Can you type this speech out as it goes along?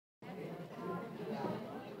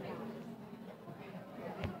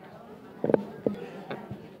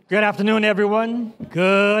Good afternoon, everyone.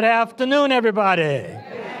 Good afternoon, everybody.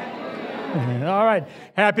 All right.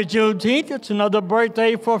 Happy Juneteenth. It's another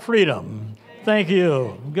birthday for freedom. Thank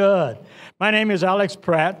you. Good. My name is Alex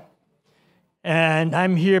Pratt, and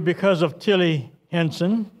I'm here because of Tilly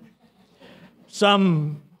Henson.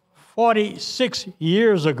 Some 46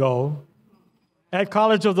 years ago, at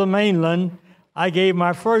College of the Mainland, I gave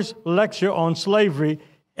my first lecture on slavery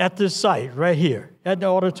at this site right here, at the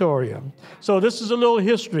auditorium. So this is a little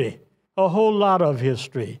history, a whole lot of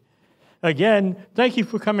history. Again, thank you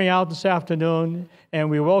for coming out this afternoon, and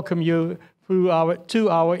we welcome you to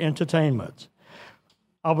our entertainment.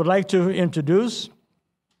 I would like to introduce,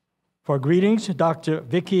 for greetings, Dr.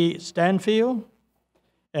 Vicki Stanfield,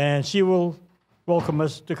 and she will welcome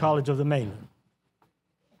us to College of the Mainland.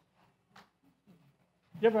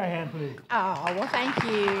 Give her a hand, please. Oh, well, thank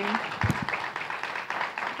you.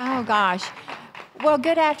 Oh, gosh. Well,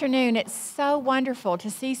 good afternoon. It's so wonderful to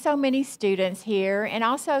see so many students here and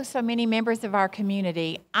also so many members of our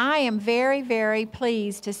community. I am very, very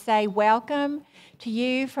pleased to say welcome to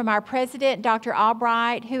you from our president, Dr.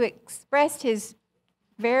 Albright, who expressed his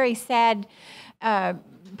very sad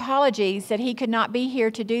apologies that he could not be here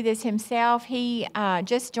to do this himself. He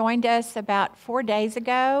just joined us about 4 days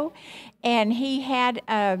ago, and he had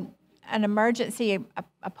an emergency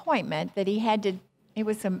appointment that he had to. It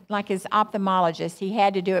was like his ophthalmologist. He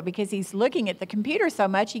had to do it because he's looking at the computer so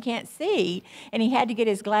much he can't see, and he had to get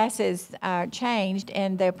his glasses changed,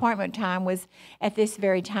 and the appointment time was at this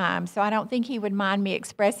very time. So I don't think he would mind me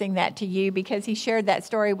expressing that to you because he shared that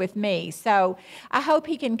story with me. So I hope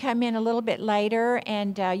he can come in a little bit later,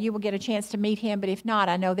 and you will get a chance to meet him. But if not,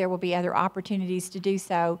 I know there will be other opportunities to do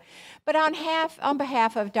so. But on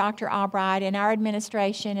behalf of Dr. Albright and our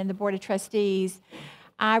administration and the Board of Trustees,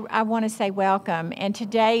 I want to say welcome, and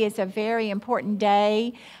today is a very important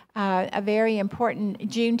day, a very important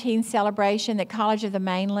Juneteenth celebration that College of the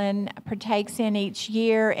Mainland partakes in each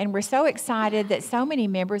year, and we're so excited that so many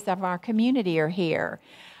members of our community are here.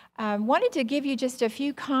 Wanted to give you just a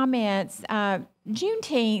few comments.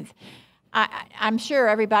 Juneteenth, I'm sure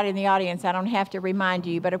everybody in the audience, I don't have to remind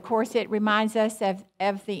you, but of course it reminds us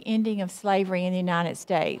of the ending of slavery in the United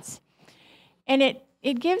States. And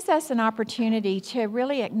it gives us an opportunity to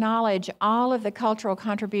really acknowledge all of the cultural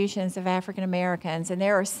contributions of African Americans, and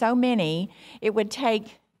there are so many. It would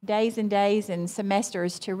take days and days and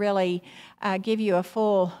semesters to really give you a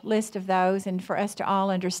full list of those and for us to all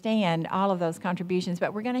understand all of those contributions,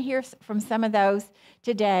 but we're going to hear from some of those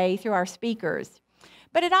today through our speakers.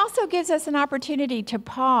 But it also gives us an opportunity to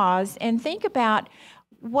pause and think about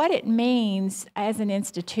what it means as an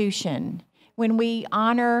institution when we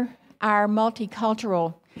honor our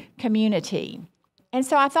multicultural community. And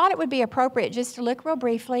so I thought it would be appropriate just to look real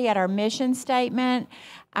briefly at our mission statement,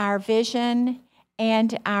 our vision,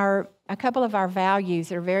 and a couple of our values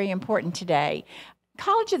that are very important today.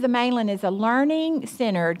 College of the Mainland is a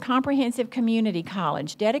learning-centered, comprehensive community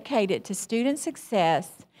college dedicated to student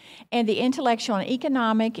success and the intellectual and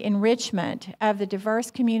economic enrichment of the diverse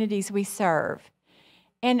communities we serve.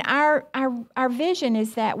 And our vision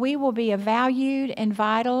is that we will be a valued and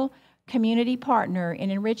vital community partner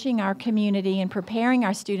in enriching our community and preparing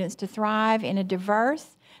our students to thrive in a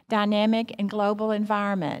diverse, dynamic, and global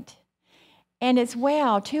environment. And as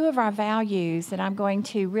well, two of our values that I'm going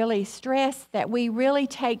to really stress that we really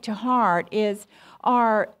take to heart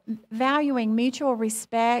are valuing mutual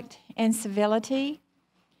respect and civility,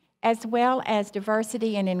 as well as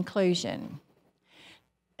diversity and inclusion.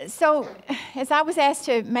 So as I was asked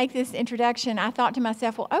to make this introduction, I thought to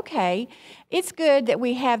myself, well, okay, it's good that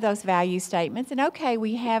we have those value statements, and okay,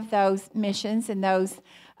 we have those missions and those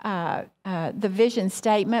the vision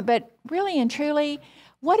statement, but really and truly,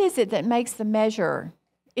 what is it that makes the measure?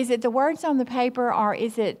 Is it the words on the paper, or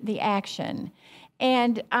is it the action?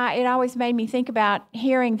 And it always made me think about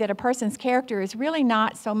hearing that a person's character is really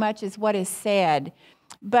not so much as what is said,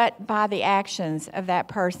 but by the actions of that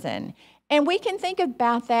person. And we can think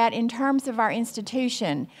about that in terms of our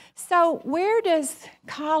institution. So where does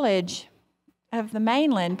College of the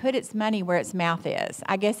Mainland put its money where its mouth is?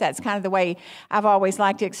 I guess that's kind of the way I've always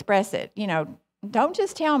liked to express it. You know, don't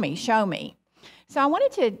just tell me, show me. So I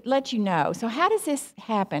wanted to let you know. So how does this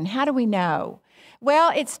happen? How do we know?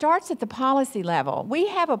 Well, it starts at the policy level. We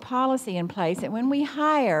have a policy in place that when we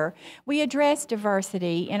hire, we address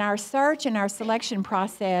diversity in our search and our selection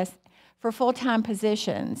process for full-time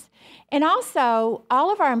positions. And also,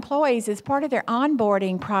 all of our employees, as part of their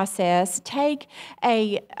onboarding process, take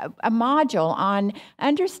a module on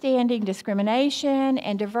understanding discrimination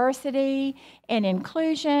and diversity and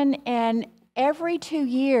inclusion, and every 2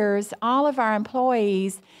 years, all of our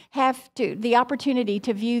employees have the opportunity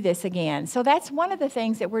to view this again. So that's one of the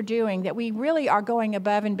things that we're doing, that we really are going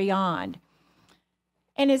above and beyond.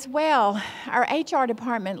 And as well, our HR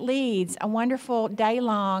department leads a wonderful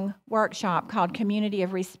day-long workshop called Community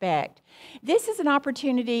of Respect. This is an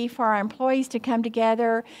opportunity for our employees to come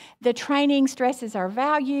together. The training stresses our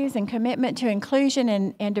values and commitment to inclusion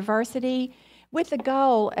and diversity, with the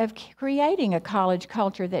goal of creating a college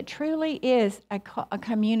culture that truly is a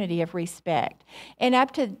community of respect. And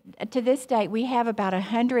up to this date, we have about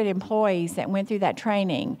 100 employees that went through that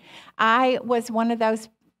training. I was one of those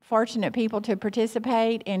fortunate people to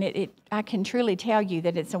participate, and I can truly tell you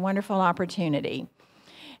that it's a wonderful opportunity.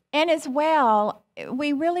 And as well,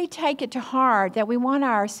 we really take it to heart that we want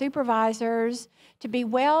our supervisors to be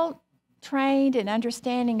well trained and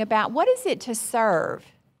understanding about what is it to serve.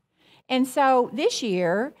 And so this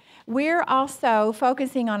year, we're also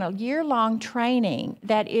focusing on a year-long training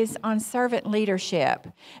that is on servant leadership,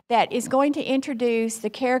 that is going to introduce the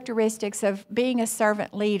characteristics of being a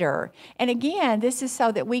servant leader. And again, this is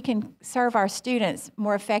so that we can serve our students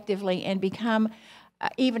more effectively and become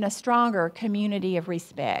even a stronger community of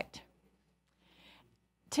respect.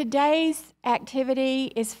 Today's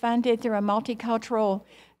activity is funded through a multicultural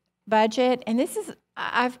budget, and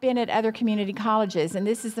I've been at other community colleges, and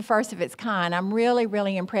this is the first of its kind. I'm really,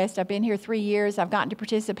 really impressed. I've been here 3 years. I've gotten to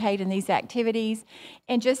participate in these activities.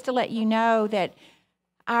 And just to let you know that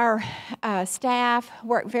our staff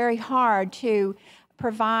work very hard to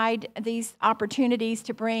provide these opportunities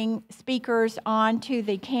to bring speakers onto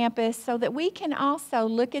the campus so that we can also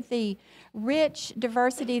look at the rich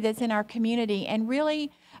diversity that's in our community and really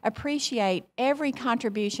appreciate every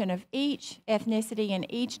contribution of each ethnicity and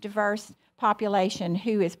each diverse population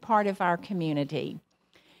who is part of our community.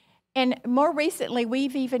 And more recently,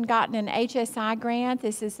 we've even gotten an HSI grant.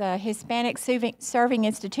 This is a Hispanic Serving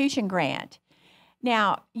Institution grant.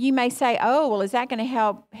 Now, you may say, oh, well, is that going to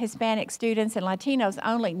help Hispanic students and Latinos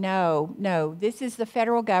only? No. This is the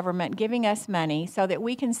federal government giving us money so that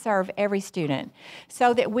we can serve every student,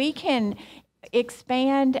 so that we can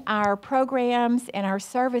expand our programs and our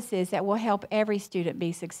services that will help every student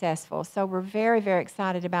be successful. So we're very, very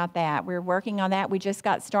excited about that. We're working on that. We just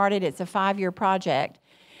got started. It's a 5-year project.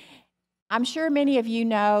 I'm sure many of you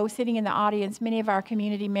know, sitting in the audience, many of our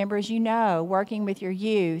community members, you know, working with your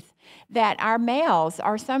youth, that our males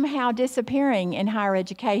are somehow disappearing in higher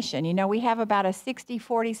education. You know, we have about a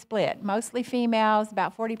 60-40 split, mostly females,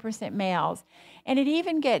 about 40% males. And it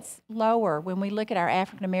even gets lower when we look at our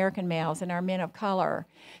African American males and our men of color.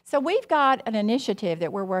 So we've got an initiative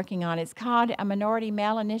that we're working on. It's called a Minority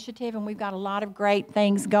Male Initiative, and we've got a lot of great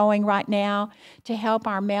things going right now to help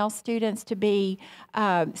our male students to be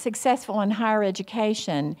successful in higher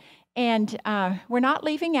education. And we're not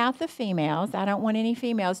leaving out the females. I don't want any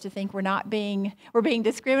females to think we're being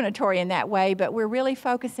discriminatory in that way, but we're really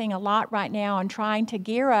focusing a lot right now on trying to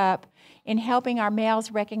gear up in helping our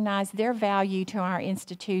males recognize their value to our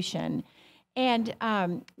institution. And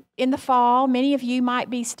in the fall, many of you might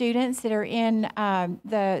be students that are in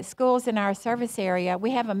the schools in our service area.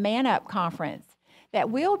 We have a Man Up conference that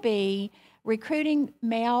will be recruiting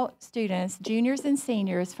male students, juniors and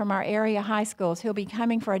seniors from our area high schools who'll be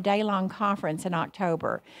coming for a day-long conference in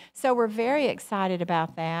October. So we're very excited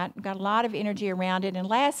about that. We've got a lot of energy around it. And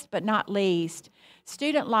last but not least,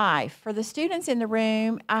 student life. For the students in the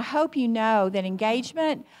room, I hope you know that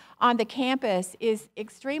engagement on the campus is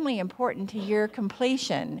extremely important to your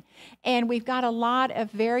completion. And we've got a lot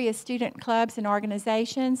of various student clubs and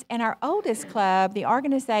organizations. And our oldest club, the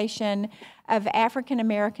Organization of African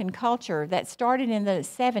American Culture, that started in the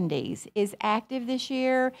 70s, is active this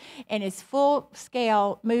year and is full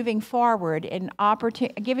scale moving forward and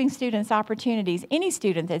giving students opportunities. Any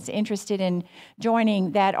student that's interested in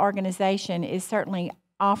joining that organization is certainly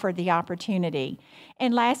offered the opportunity.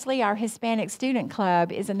 And lastly, our Hispanic Student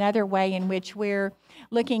Club is another way in which we're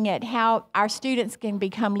looking at how our students can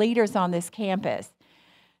become leaders on this campus.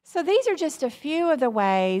 So these are just a few of the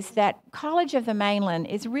ways that College of the Mainland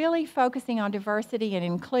is really focusing on diversity and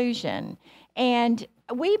inclusion. And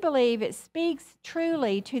we believe it speaks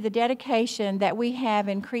truly to the dedication that we have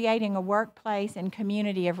in creating a workplace and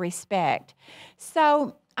community of respect.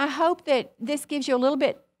 So I hope that this gives you a little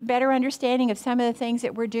bit better understanding of some of the things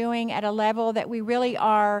that we're doing at a level that we really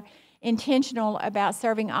are intentional about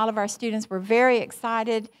serving all of our students. We're very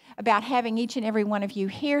excited about having each and every one of you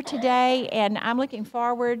here today, and I'm looking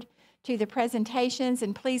forward to the presentations,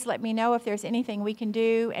 and please let me know if there's anything we can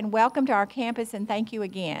do. And welcome to our campus, and thank you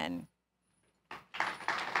again.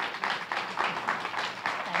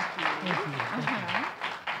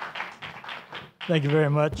 Thank you very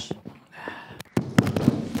much.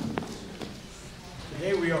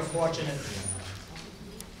 Today we are fortunate.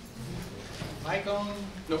 Mic on?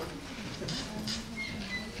 Nope.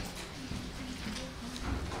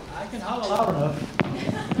 I can holler loud enough.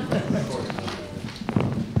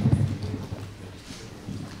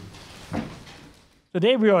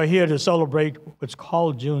 Today we are here to celebrate what's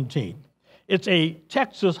called Juneteenth. It's a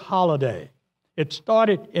Texas holiday. It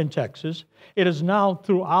started in Texas. It is now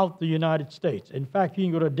throughout the United States. In fact, you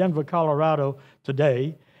can go to Denver, Colorado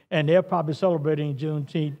today, and they're probably celebrating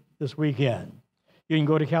Juneteenth this weekend. You can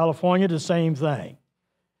go to California, the same thing.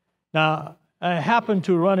 Now, I happened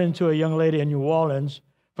to run into a young lady in New Orleans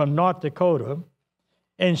from North Dakota,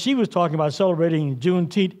 and she was talking about celebrating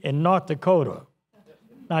Juneteenth in North Dakota.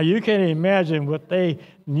 Now, you can imagine what they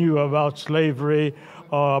knew about slavery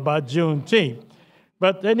or about Juneteenth,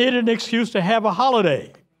 but they needed an excuse to have a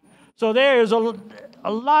holiday. So there is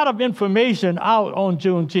a lot of information out on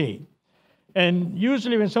Juneteenth. And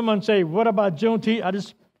usually when someone say, what about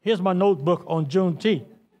Juneteenth? Here's my notebook on Juneteenth.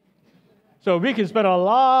 So we can spend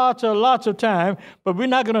lots of time, but we're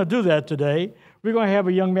not going to do that today. We're going to have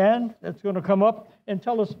a young man that's going to come up and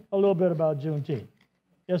tell us a little bit about Juneteenth.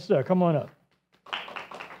 Yes, sir. Come on up.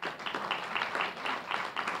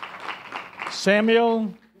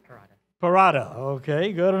 Samuel Parada.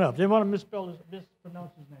 Okay, good enough. They want to mispronounce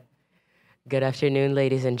his name. Good afternoon,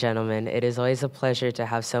 ladies and gentlemen. It is always a pleasure to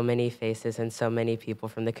have so many faces and so many people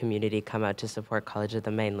from the community come out to support College of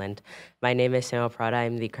the Mainland. My name is Samuel Prada.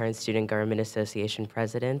 I'm the current Student Government Association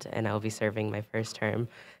president, and I'll be serving my first term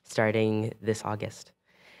starting this August.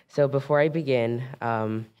 So before I begin,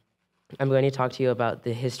 I'm going to talk to you about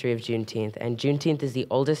the history of Juneteenth. And Juneteenth is the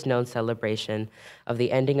oldest known celebration of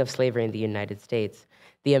the ending of slavery in the United States.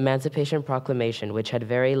 The Emancipation Proclamation, which had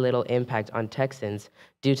very little impact on Texans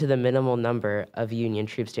due to the minimal number of Union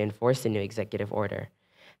troops to enforce the new executive order.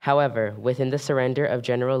 However, within the surrender of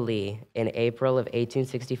General Lee in April of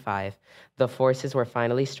 1865, the forces were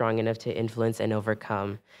finally strong enough to influence and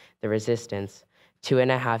overcome the resistance.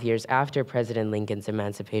 2.5 years after President Lincoln's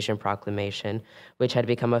Emancipation Proclamation, which had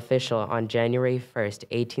become official on January 1st,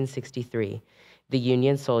 1863, the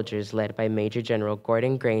Union soldiers led by Major General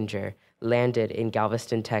Gordon Granger landed in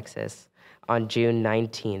Galveston, Texas on June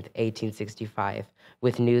 19, 1865,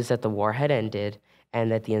 with news that the war had ended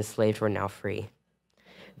and that the enslaved were now free.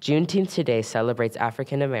 Juneteenth today celebrates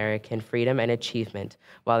African American freedom and achievement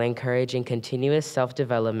while encouraging continuous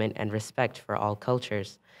self-development and respect for all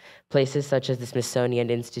cultures. Places such as the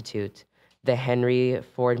Smithsonian Institute, the Henry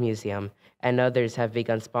Ford Museum, and others have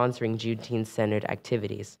begun sponsoring Juneteenth-centered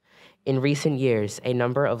activities. In recent years, a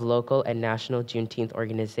number of local and national Juneteenth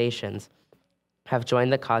organizations have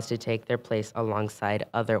joined the cause to take their place alongside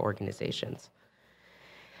other organizations.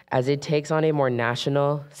 As it takes on a more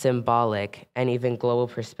national, symbolic, and even global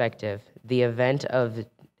perspective, the event of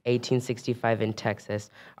 1865 in Texas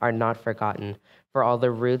are not forgotten for all the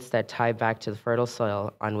roots that tie back to the fertile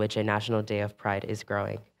soil on which a National Day of Pride is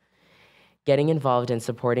growing. Getting involved in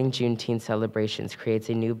supporting Juneteenth celebrations creates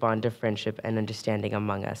a new bond of friendship and understanding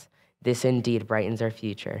among us. This indeed brightens our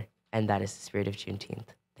future, and that is the spirit of Juneteenth.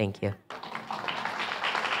 Thank you.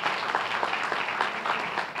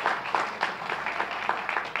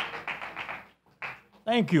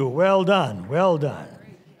 Thank you. Well done. Well done.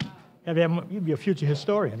 You'd be a future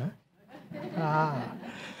historian, huh?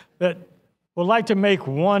 But would like to make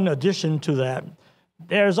one addition to that.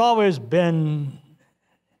 There's always been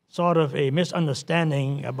sort of a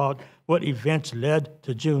misunderstanding about what events led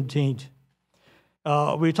to Juneteenth.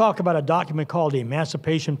 We talk about a document called the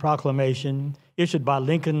Emancipation Proclamation, issued by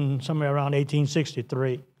Lincoln somewhere around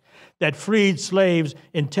 1863, that freed slaves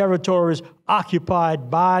in territories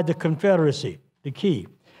occupied by the Confederacy. The key,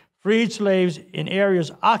 freed slaves in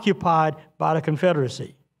areas occupied by the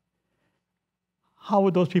Confederacy. How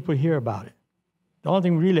would those people hear about it? The only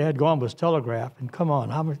thing we really had going was telegraph, and come on,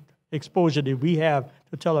 how much exposure did we have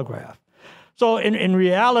to telegraph? So in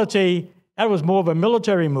reality, that was more of a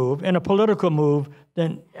military move and a political move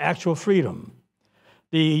than actual freedom.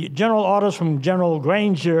 The general orders from General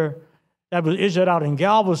Granger that was issued out in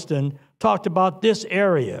Galveston talked about this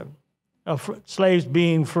area of slaves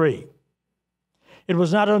being free. It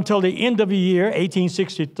was not until the end of the year,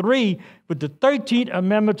 1863, with the 13th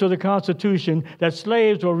Amendment to the Constitution, that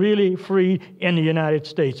slaves were really free in the United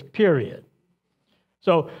States, period.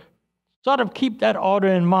 So sort of keep that order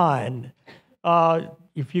in mind.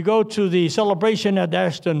 If you go to the celebration at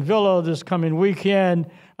Ashton Villa this coming weekend,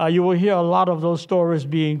 you will hear a lot of those stories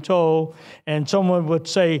being told, and someone would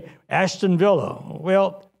say, Ashton Villa.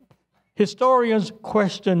 Well, historians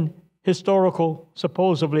question historical,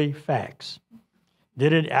 supposedly, facts.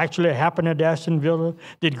 Did it actually happen at Ashton Villa?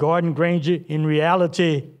 Did Gordon Granger, in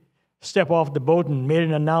reality, step off the boat and made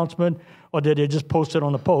an announcement, or did they just post it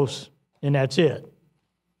on the post and that's it?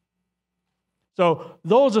 So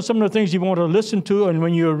those are some of the things you want to listen to, and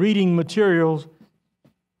when you're reading materials,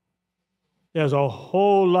 there's a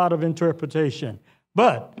whole lot of interpretation.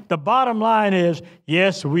 But the bottom line is,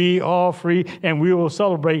 yes, we are free, and we will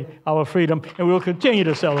celebrate our freedom, and we will continue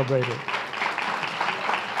to celebrate it.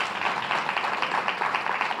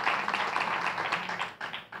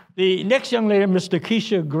 The next young lady, Mr.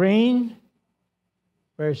 Keisha Green.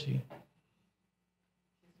 Where is she?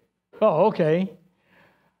 Oh, okay.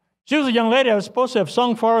 She was a young lady that was supposed to have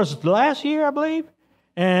sung for us last year, I believe.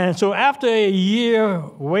 And so after a year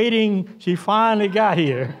waiting, she finally got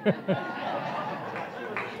here.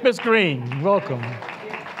 Ms. Green, welcome.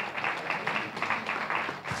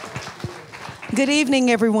 Good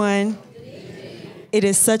evening, everyone. Good evening. It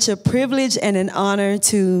is such a privilege and an honor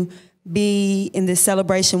to be in this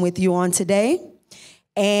celebration with you on today.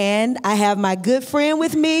 And I have my good friend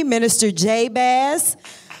with me, Minister Jay Bass,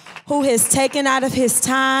 who has taken out of his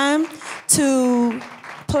time to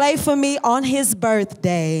play for me on his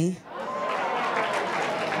birthday.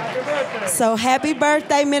 So happy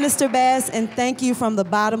birthday, Minister Bass, and thank you from the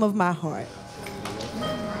bottom of my heart.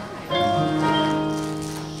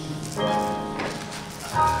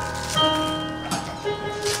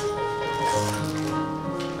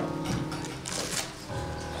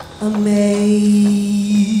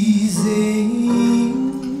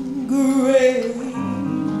 Amazing grace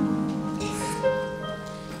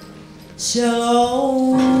shall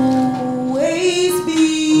always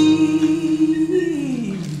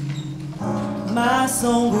be my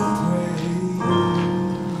song of praise,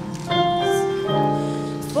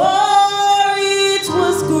 for it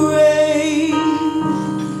was grace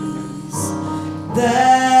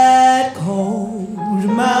that called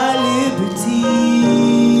my liberty.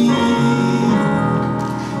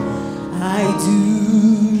 I do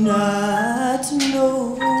not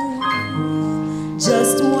know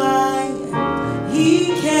just why he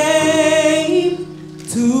came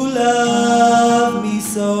to love me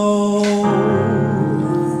so.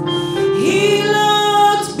 He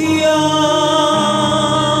looked beyond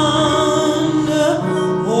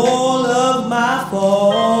all of my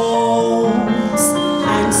faults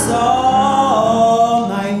and saw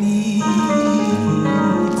my needs.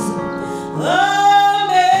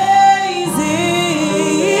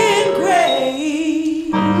 Amazing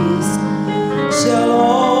grace shall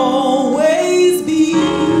always be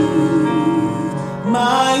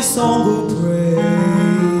my song of praise,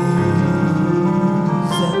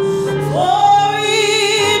 for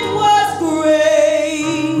it was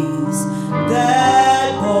grace that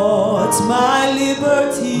bought my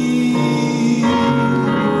liberty.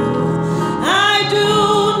 I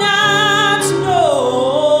do not know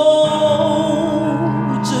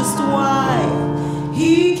just why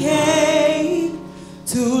he came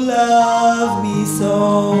to love me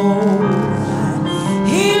so.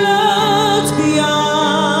 He looked beyond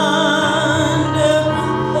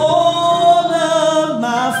all of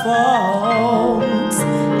my faults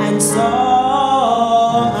and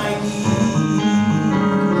saw my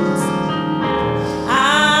needs.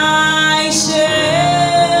 I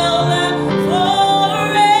shall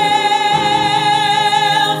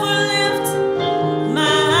forever lift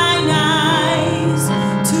mine eyes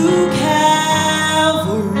to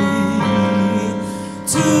Calvary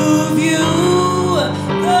to view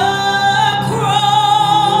the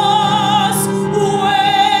cross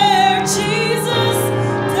where Jesus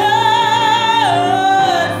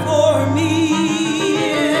died for me.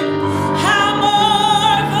 How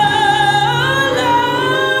marvelous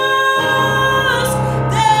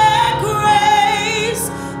that grace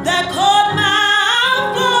that caught my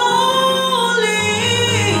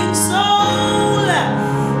falling soul.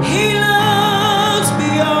 He looks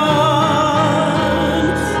beyond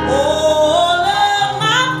all of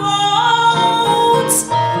my faults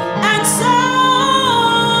and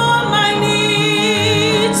saw my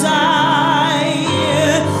needs. I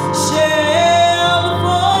shall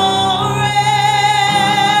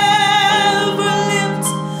forever lift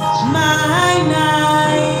mine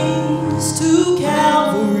eyes to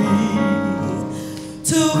Calvary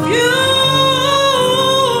to view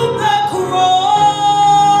the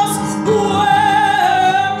cross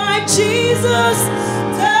where my Jesus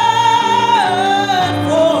died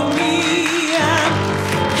for me.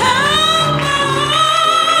 How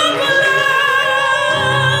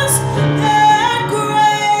marvelous that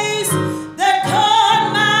grace that caught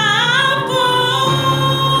my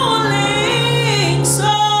falling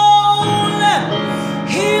soul.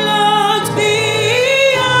 He looked beyond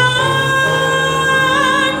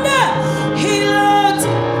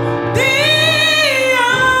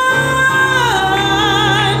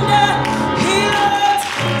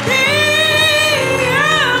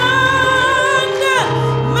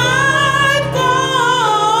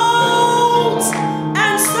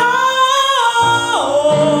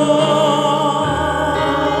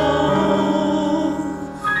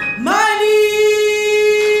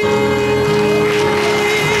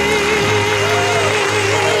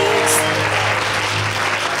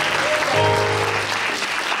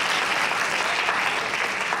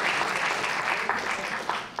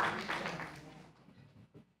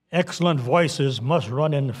excellent voices must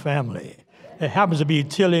run in the family. It happens to be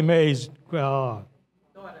Tilly Mae's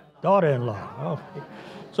daughter-in-law. Okay.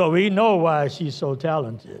 So we know why she's so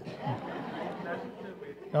talented.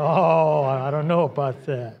 Oh, I don't know about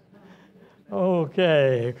that.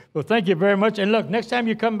 Okay. Well, thank you very much. And look, next time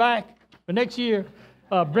you come back, for next year,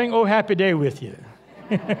 bring Oh Happy Day with you.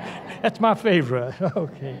 That's my favorite.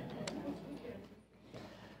 Okay.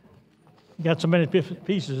 Got so many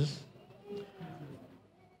pieces.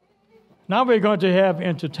 Now we're going to have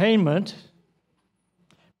entertainment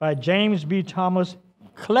by James B. Thomas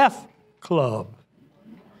Clef Club.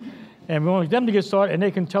 And we want them to get started, and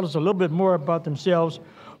they can tell us a little bit more about themselves.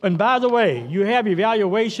 And by the way, you have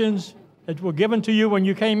evaluations that were given to you when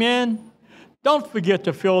you came in. Don't forget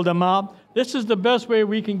to fill them out. This is the best way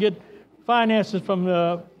we can get finances from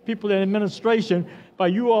the people in administration, by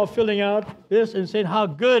you all filling out this and saying how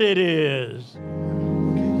good it is.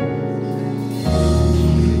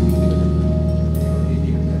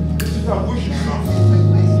 This is our worship song.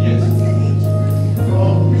 Yes.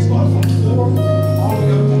 We start from 4 all the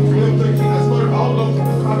way up to 12, 13. I started all of them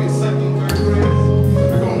probably second and third grade.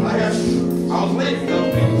 I was late for those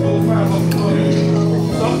people, 4 or 5 of them.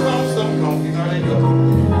 Some come, some don't. You know how they go.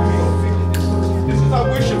 This is our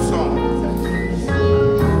worship song.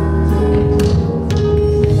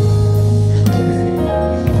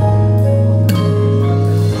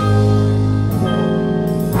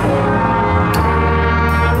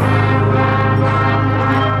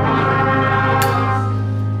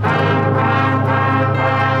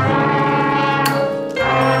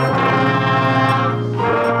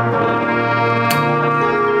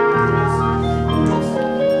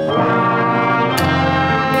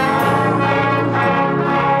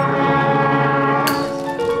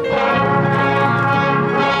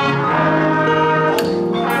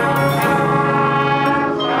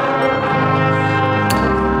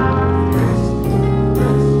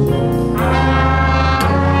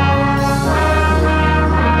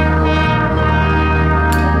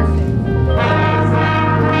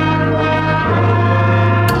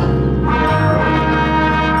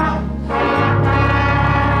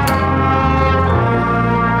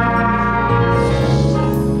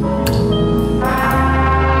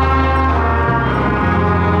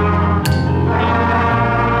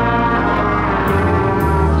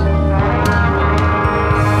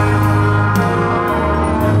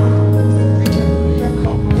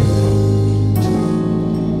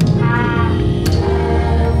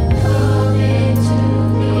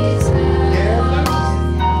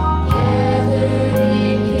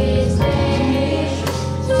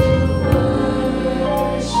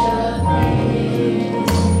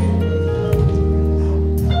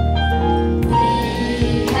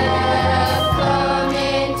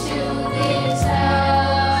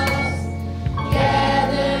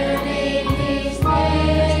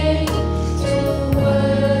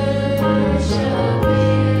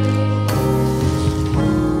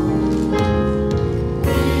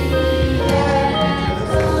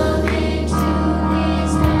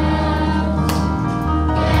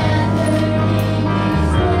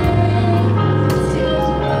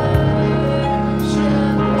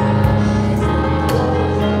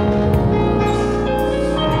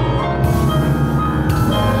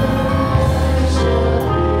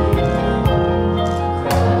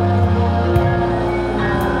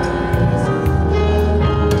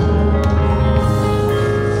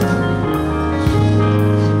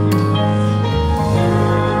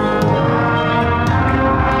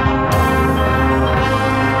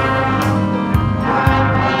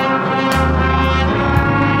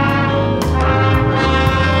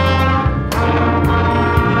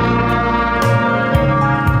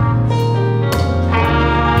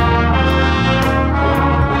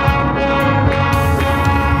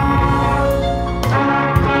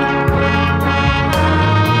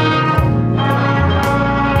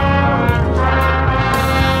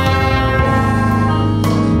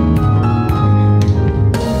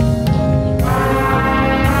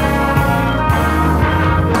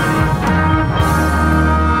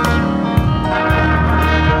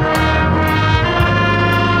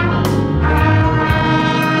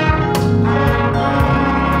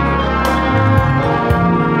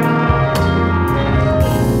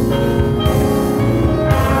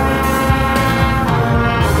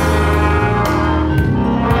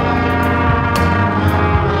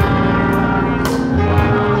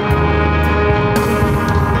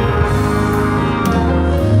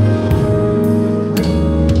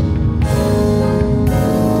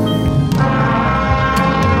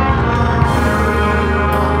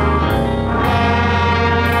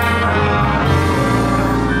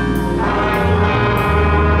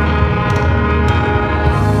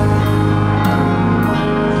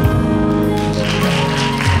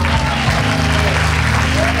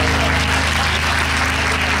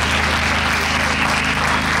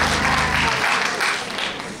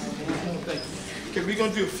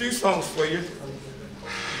 few songs for you.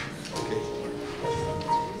 Okay.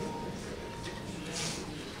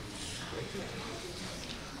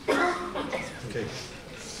 Okay.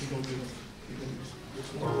 You gonna do this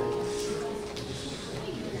one?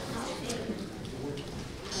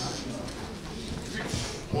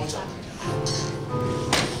 One time.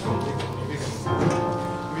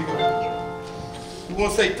 Here we go. We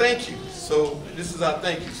want to say thank you. So this is our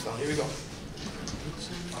thank you song. Here we go.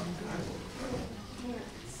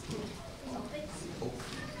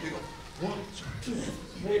 Here we go. 1, 2,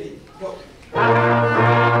 ready, go.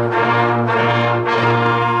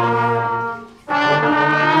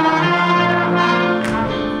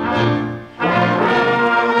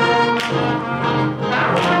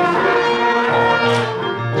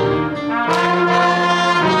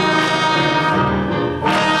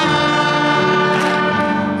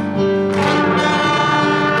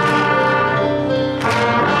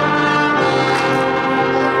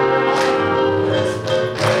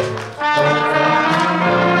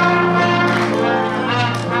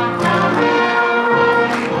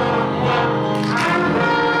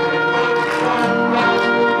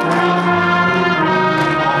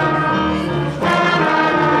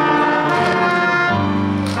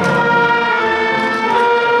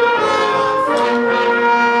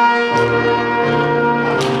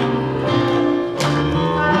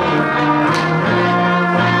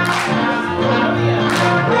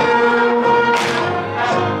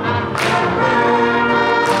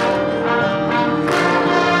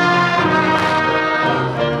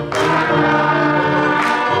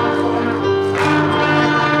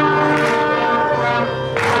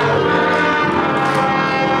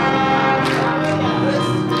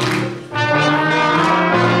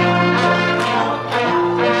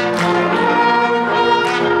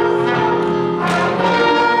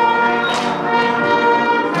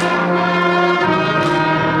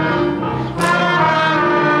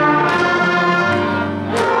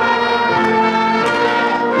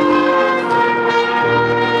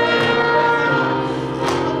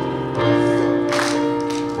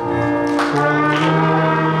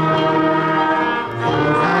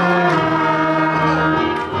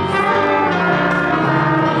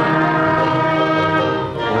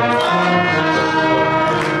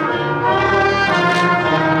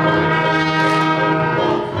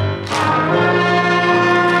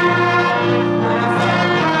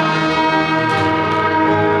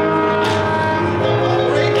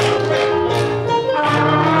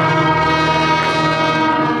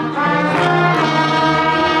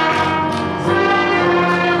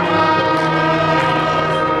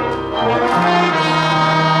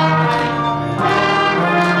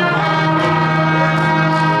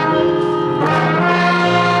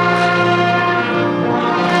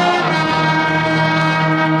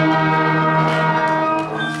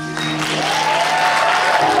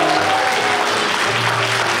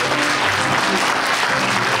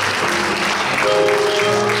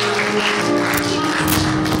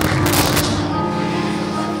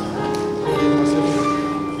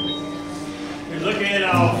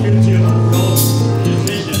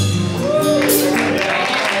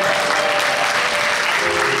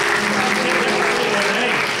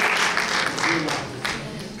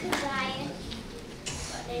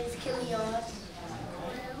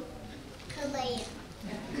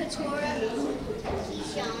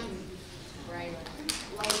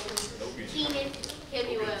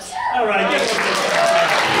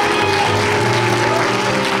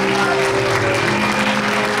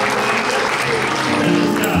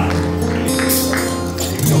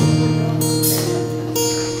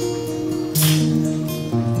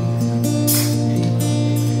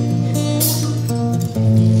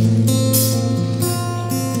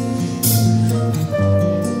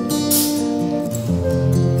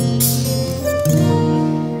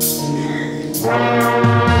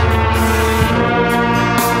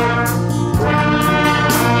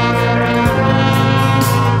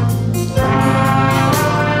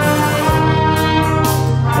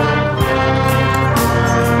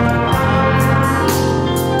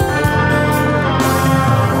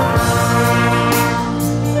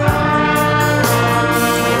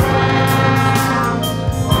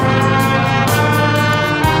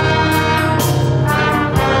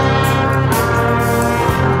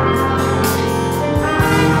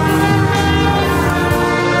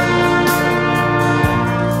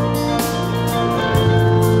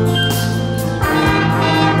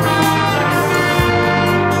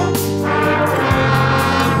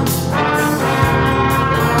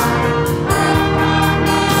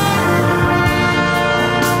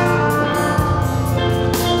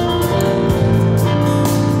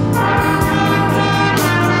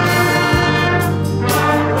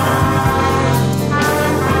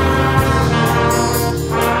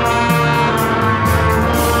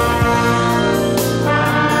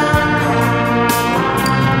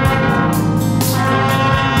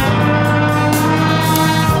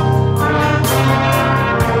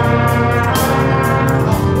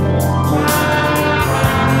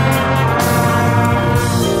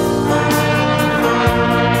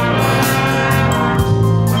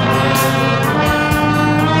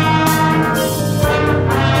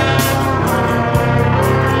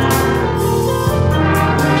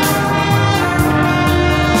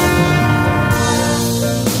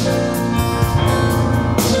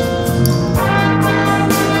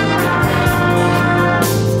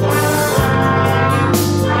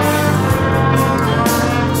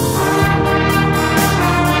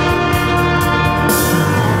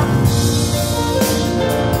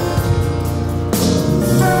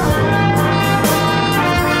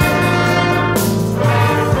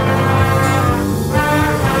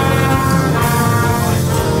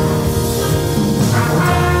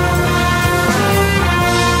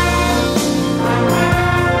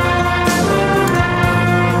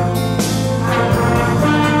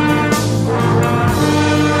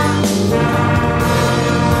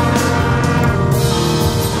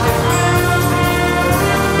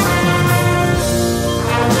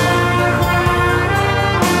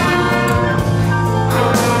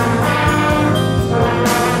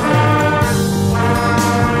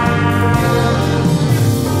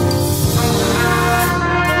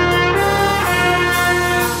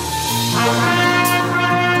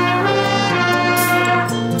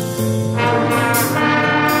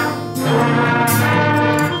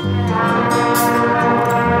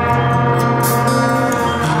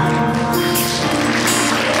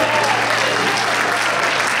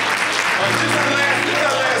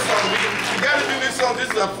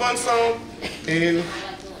 And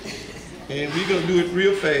we're going to do it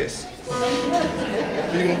real fast.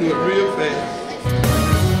 We're going to do it real fast.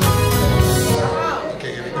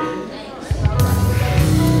 Okay, here we go.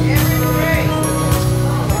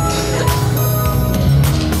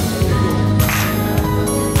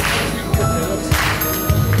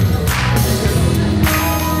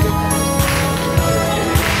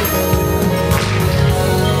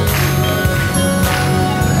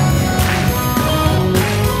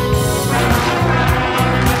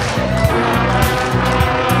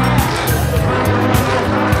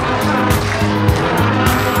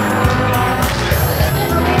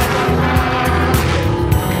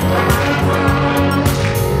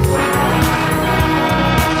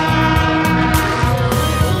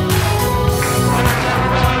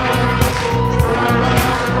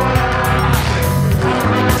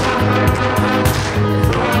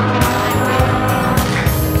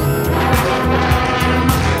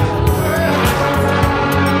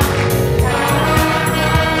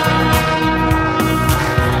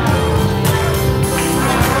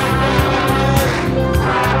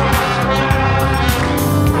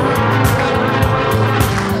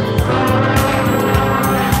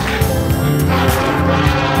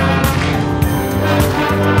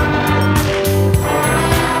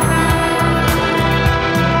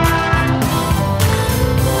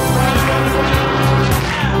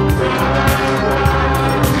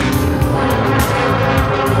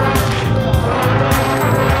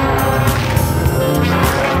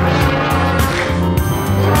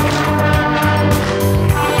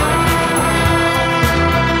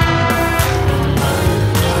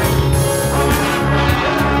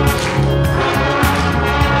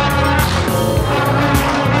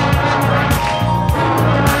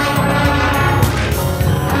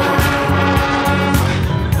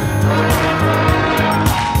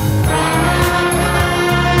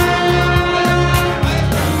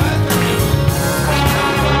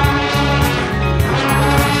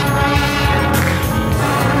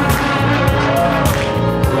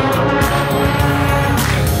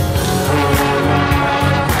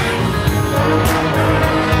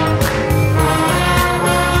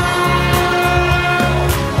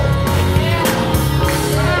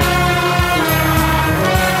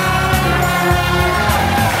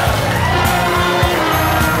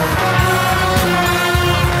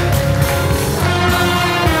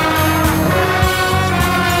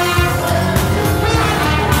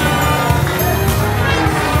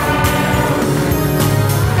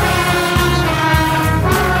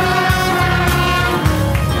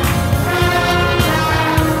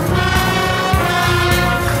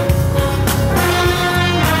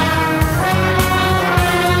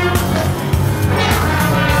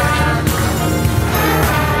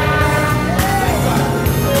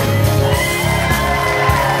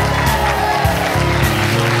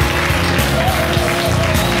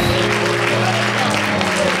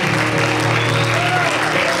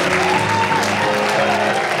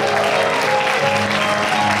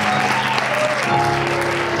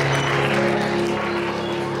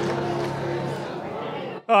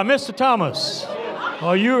 Mr. Thomas,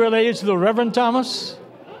 are you related to the Reverend Thomas?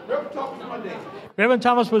 Reverend Thomas is my dad. Reverend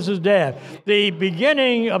Thomas was his dad. The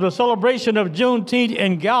beginning of the celebration of Juneteenth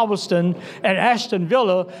in Galveston and Ashton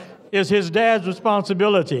Villa is his dad's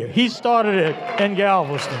responsibility. He started it in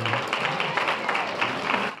Galveston.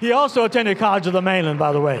 He also attended College of the Mainland,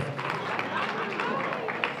 by the way.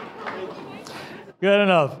 Good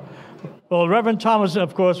enough. Well, Reverend Thomas,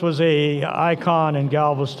 of course, was an icon in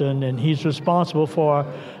Galveston, and he's responsible for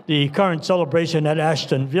the current celebration at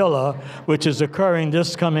Ashton Villa, which is occurring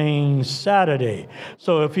this coming Saturday.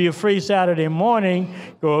 So if you're free Saturday morning,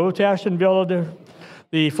 go over to Ashton Villa.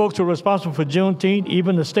 The folks who are responsible for Juneteenth,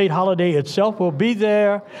 even the state holiday itself, will be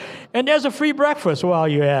there. And there's a free breakfast while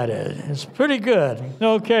you're at it. It's pretty good.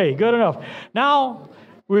 Okay, good enough. Now,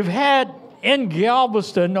 we've had in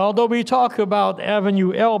Galveston, although we talk about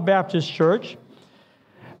Avenue L Baptist Church,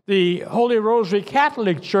 the Holy Rosary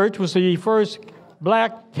Catholic Church was the first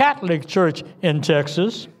black Catholic church in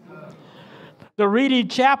Texas. The Reedy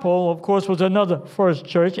Chapel, of course, was another first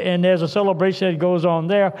church, and there's a celebration that goes on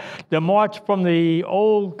there. The march from the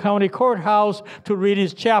old county courthouse to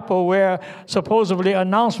Reedy's Chapel, where supposedly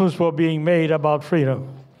announcements were being made about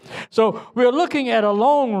freedom. So we're looking at a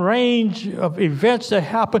long range of events that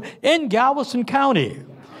happen in Galveston County.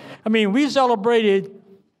 I mean, we celebrated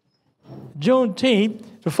Juneteenth,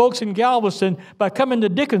 the folks in Galveston, by coming to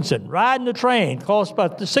Dickinson, riding the train. Cost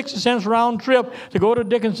about 60 cents round trip to go to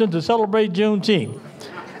Dickinson to celebrate Juneteenth.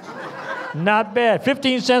 Not bad.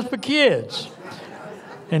 15 cents for kids.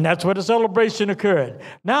 And that's where the celebration occurred.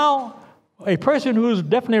 Now, a person who's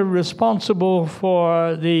definitely responsible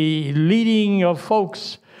for the leading of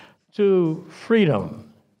folks to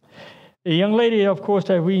freedom. A young lady, of course,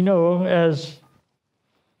 that we know as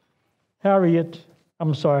Tubman,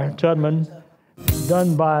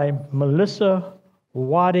 done by Melissa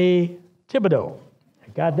Wadi Thibodeau. I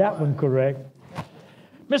got that one correct.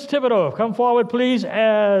 Ms. Thibodeau, come forward, please,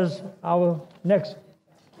 as our next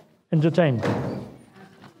entertainer.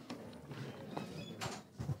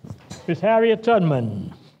 Miss Harriet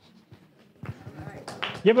Tubman.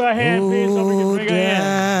 Give her a hand, please, so we can bring her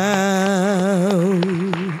in.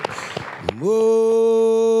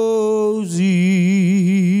 Moses,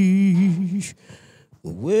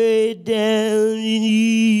 way down in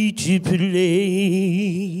Egypt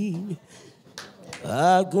lane,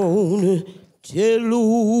 I'm gonna tell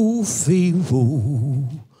old Pharaoh,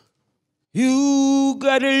 you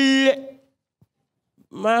gotta let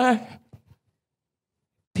my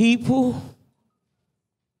people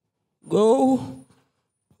go.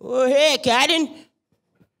 Oh, heck, I didn't.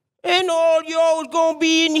 And all y'all was gonna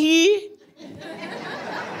be in here.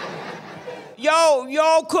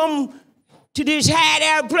 Y'all come to this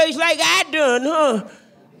hideout place like I done, huh?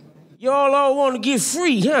 Y'all all want to get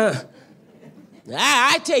free, huh?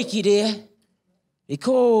 I take you there. They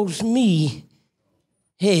calls me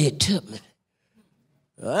Harriet Tubman.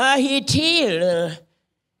 I hear tell,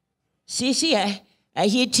 Sissy, I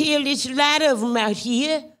hear tell there's a lot of them out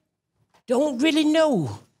here. Don't really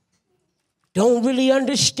know. Don't really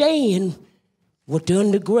understand what the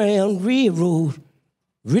Underground Railroad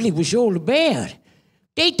really was all about.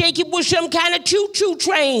 They think it was some kind of choo-choo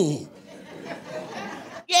train.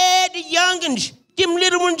 Yeah, the young'uns, them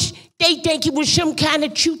little ones, they think it was some kind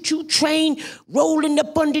of choo-choo train rolling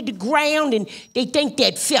up under the ground, and they think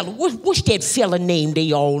that fella, what's that fella name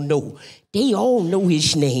they all know? They all know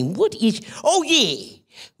his name. What is, oh yeah,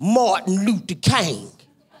 Martin Luther King.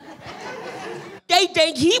 They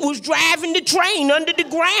think he was driving the train under the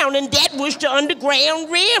ground, and that was the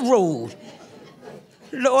Underground Railroad.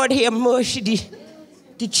 Lord have mercy,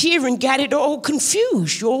 the children got it all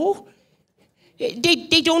confused, y'all.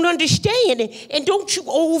 They don't understand. And don't you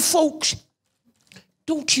old folks,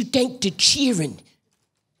 don't you think the children,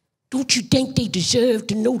 don't you think they deserve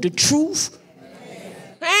to know the truth?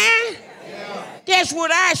 Huh? That's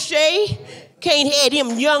what I say. Can't have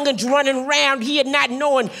them young'uns running around here not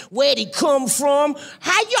knowing where they come from.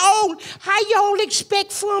 How y'all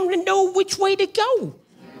expect for them to know which way to go?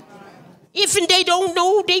 If they don't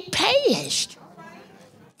know they past.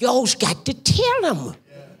 Y'all's got to tell them.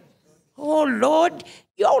 Oh, Lord,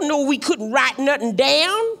 y'all know we couldn't write nothing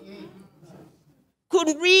down.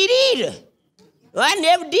 Couldn't read either. I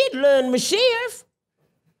never did learn myself.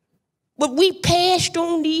 But we passed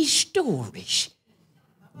on these stories,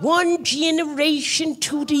 one generation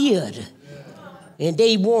to the other. And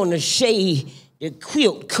they want to say the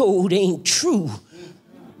quilt code ain't true,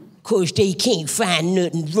 'cause they can't find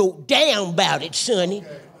nothing wrote down about it, sonny.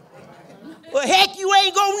 Well, heck, you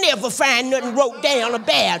ain't gonna never find nothing wrote down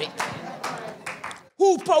about it.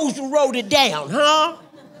 Who supposed to wrote it down, huh?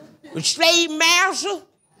 The slave master?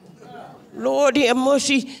 Lord have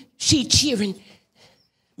mercy. See, children,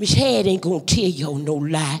 Miss Had ain't gonna tell y'all no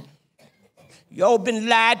lie. Y'all been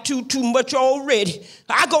lied to too much already.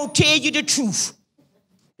 I gonna tell you the truth.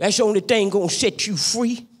 That's the only thing gonna set you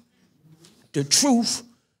free. The truth.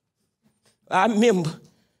 I remember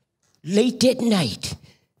late that night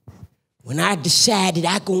when I decided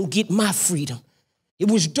I gonna get my freedom. It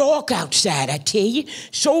was dark outside, I tell you.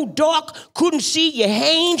 So dark, couldn't see your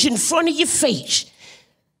hands in front of your face.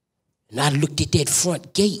 And I looked at that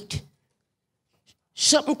front gate.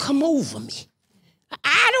 Something come over me.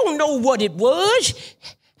 I don't know what it was.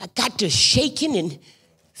 I got to shaking and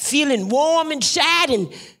feeling warm inside,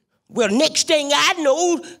 and well, next thing I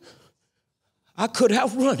know, I cut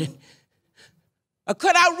out running. I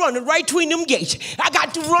cut out running right between them gates. I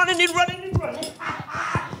got to running and running and running.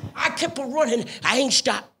 I kept on running. I ain't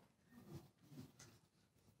stopped.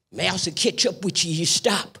 Mouse will catch up with you, you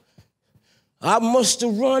stop. I must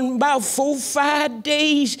have run about 4 or 5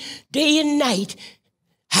 days, day and night,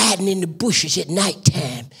 hiding in the bushes at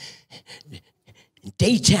nighttime. In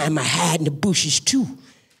daytime, I hide in the bushes too.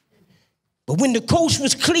 But when the coast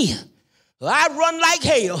was clear, I run like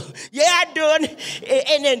hell. Yeah, I done.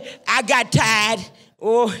 And then I got tired.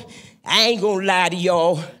 Oh, I ain't gonna lie to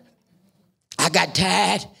y'all. I got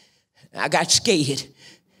tired. I got scared.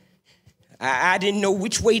 I didn't know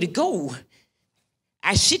which way to go.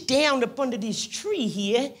 I sit down up under this tree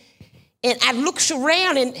here, and I looks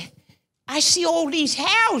around, and I see all these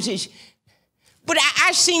houses. But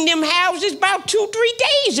I seen them houses about 2 or 3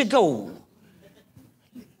 days ago.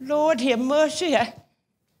 Lord have mercy.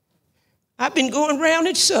 I've been going round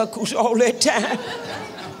in circles all that time.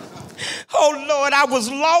 Oh, Lord, I was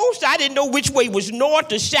lost. I didn't know which way was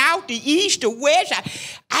north or south, the east or west.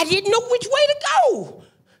 I didn't know which way to go.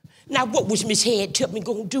 Now, what was Miss Head Tubman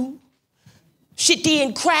going to do? Sit there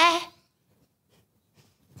and cry?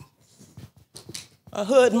 I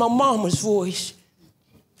heard my mama's voice.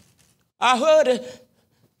 I heard her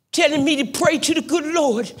telling me to pray to the good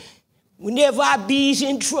Lord whenever I be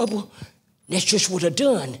in trouble. That's just what I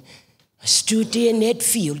done. I stood there in that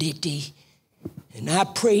field that day, and I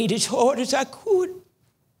prayed as hard as I could.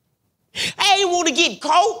 I didn't want to get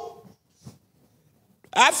caught.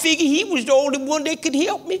 I figured he was the only one that could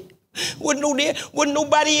help me. Wasn't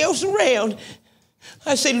nobody else around.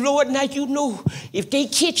 I said, Lord, now you know, if they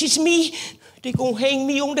catches me, they gonna hang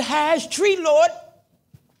me on the highest tree, Lord.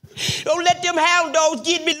 Don't let them hound dogs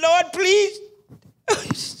get me, Lord, please.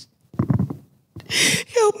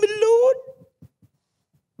 Help me, Lord.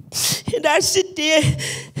 And I sit there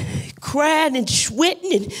crying and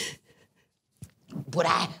sweating. But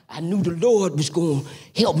I knew the Lord was going to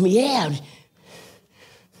help me out.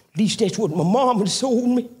 At least that's what my mama told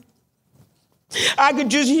me. I could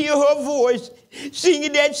just hear her voice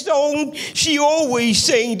singing that song she always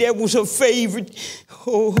sang. That was her favorite.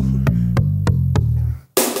 Oh.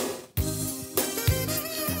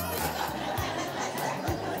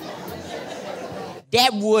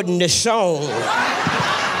 That wasn't the song.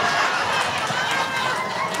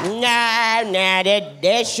 Nah,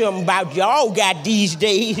 that's something about y'all got these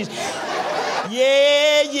days.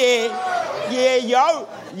 Yeah,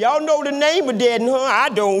 y'all know the name of that, huh? I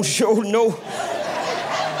don't sure know.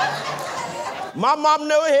 My mom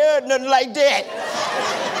never heard nothing like that.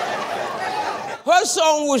 Her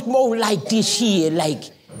song was more like this here, like,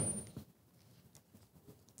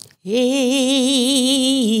 Amen.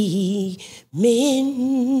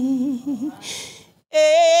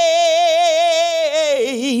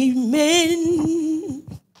 Amen.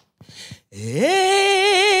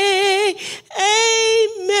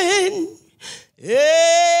 Amen.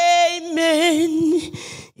 Amen.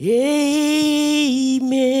 Amen.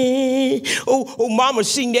 Oh, mama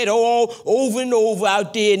sing that all over and over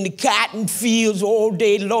out there in the cotton fields all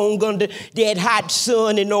day long under that hot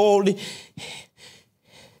sun and all.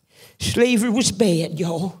 Slavery was bad,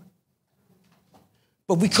 y'all.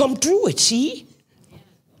 But we come through it, see?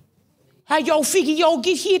 How y'all figure y'all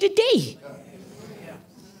get here today?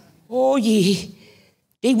 Oh, yeah.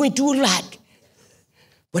 They went through a lot.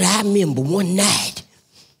 But I remember one night,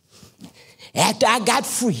 after I got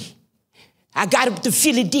free, I got up to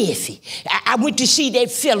Philadelphia. I went to see that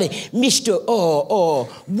fella, Mr.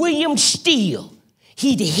 William Steele.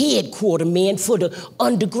 He the headquarter man for the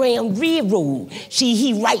Underground Railroad. See,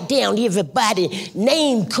 he write down everybody's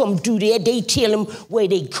name come through there. They tell him where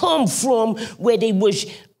they come from, where they was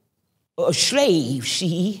a slave,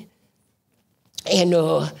 see? And,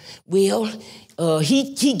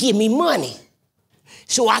 he give me money.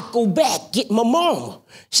 So I go back, get my mama.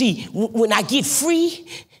 See, when I get free,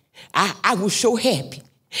 I was so happy.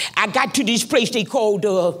 I got to this place they called,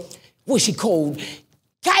 what's it called?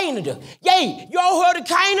 Canada. Yay, y'all heard of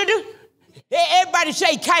Canada? Everybody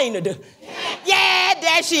say Canada. Yeah,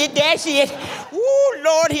 that's it. Ooh,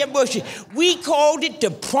 Lord have mercy. We called it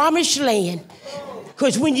the Promised Land.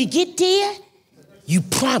 Because when you get there, you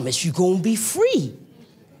promise you're going to be free.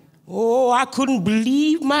 Oh, I couldn't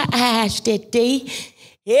believe my eyes that day.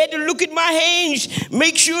 I had to look at my hands,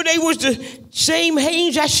 make sure they was the same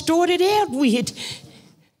hands I started out with.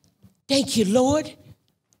 Thank you, Lord.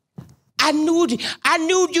 I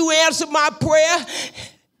knew you answered my prayer.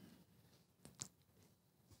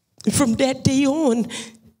 And from that day on,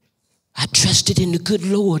 I trusted in the good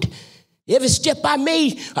Lord. Every step I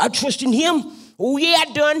made, I trusted in him. Oh, yeah,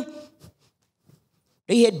 I done.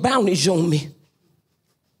 They had bounties on me.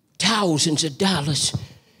 Thousands of dollars.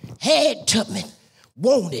 Head Tubman,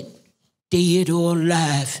 wanted, dead or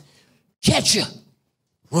alive. Catcher,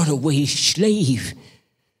 runaway slave.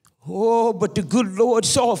 Oh, but the good Lord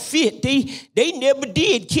saw fit. They never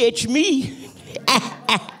did catch me.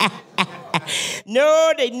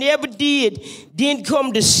 No, they never did. Then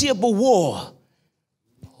come the Civil War.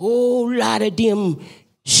 Whole lot of them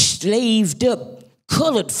slaved up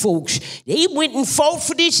colored folks. They went and fought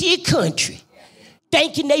for this here country,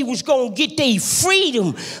 thinking they was going to get their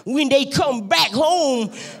freedom when they come back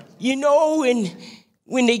home, you know, and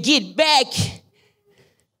when they get back,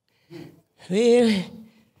 well,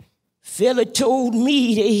 fella told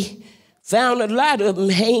me they found a lot of them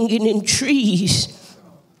hanging in trees.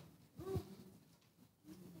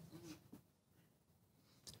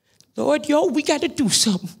 Lord, yo, we got to do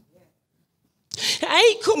something.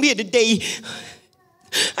 I ain't come here today.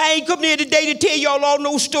 I ain't come here today to tell y'all all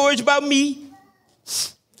no stories about me.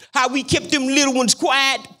 How we kept them little ones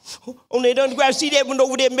quiet on that underground. See that one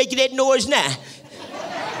over there making that noise now?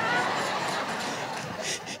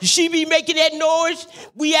 She be making that noise.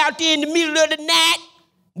 We out there in the middle of the night.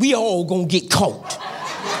 We all gonna get caught.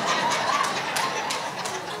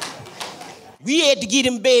 We had to get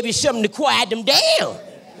them babies something to quiet them down.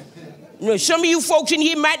 You know, some of you folks in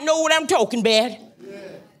here might know what I'm talking about.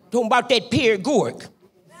 Talking about that paregoric.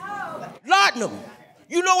 Laudanum.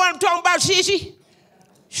 You know what I'm talking about, sissy?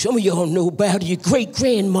 Some of y'all know about it. Your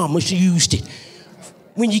great-grandmamas used it.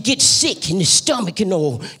 When you get sick in the stomach and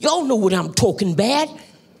all. Y'all know what I'm talking about.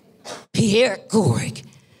 Paregoric.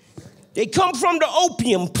 They come from the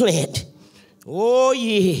opium plant. Oh,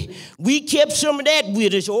 yeah. We kept some of that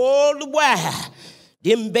with us all the while.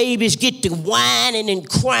 Them babies get to whining and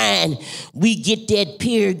crying. We get that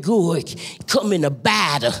paregoric, come in a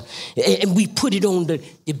bottle, and we put it on the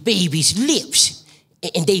baby's lips,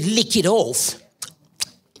 and they lick it off.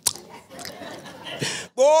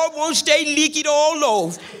 Boy, once they lick it all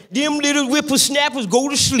off, them little whippersnappers go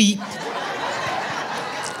to sleep.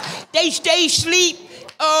 They stay asleep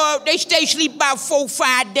about 4 or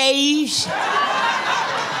 5 days.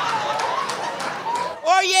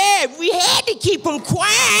 Oh, yeah, we had to keep them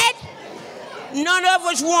quiet. None of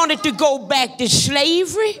us wanted to go back to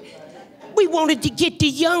slavery. We wanted to get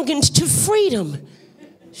the youngins to freedom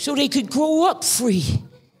so they could grow up free.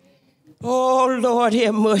 Oh, Lord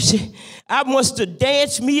have mercy. I must have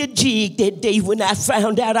danced me a jig that day when I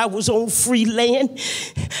found out I was on free land.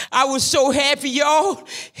 I was so happy, y'all.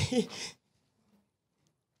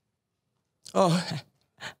 Oh,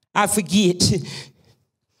 I forget.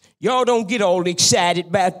 Y'all don't get all excited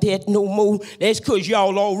about that no more. That's because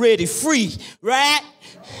y'all already free, right?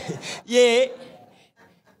 Yeah.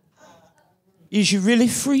 Is you really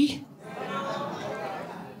free?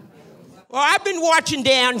 Well, I've been watching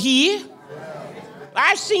down here.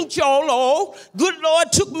 I seen y'all all. Good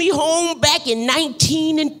Lord took me home back in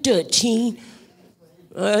 1913.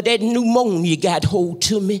 That pneumonia got hold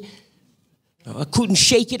to me. I couldn't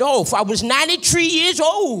shake it off. I was 93 years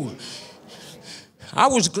old. I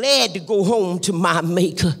was glad to go home to my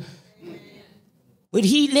Maker. But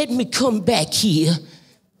he let me come back here,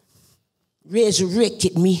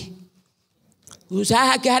 resurrected me. Because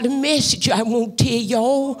I got a message I won't tell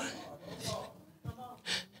y'all.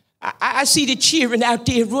 I see the children out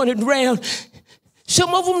there running around.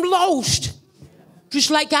 Some of them lost, just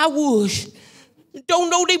like I was. Don't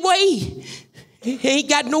know their way. Ain't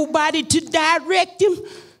got nobody to direct them.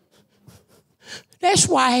 That's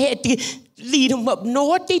why I had to lead them up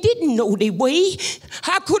north. They didn't know their way.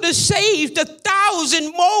 I could have saved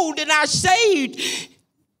 1,000 more than I saved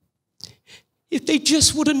if they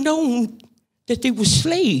just would have known that they were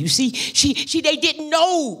slaves. See, they didn't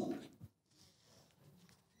know.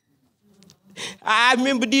 I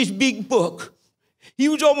remember this big buck. He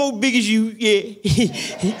was almost big as you, yeah.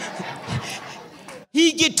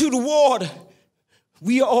 He'd get to the water.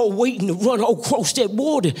 We all waiting to run all across that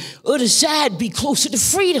water. Other side be closer to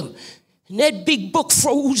freedom. And that big buck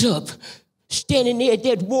froze up, standing there at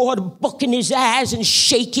that water, bucking his eyes and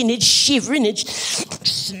shaking and shivering and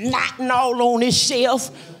snotting all on himself.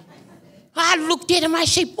 I looked at him, I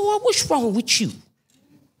said, boy, what's wrong with you?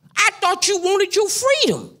 I thought you wanted your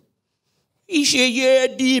freedom. He said, yeah,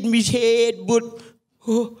 I did, Miss Head, but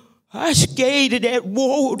I scared of that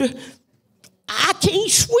water. I can't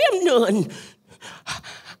swim none.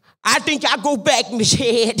 I think I'll go back, Miss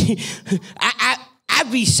Head.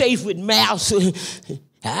 I'll be safe with Mouse.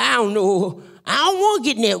 I don't know. I don't want to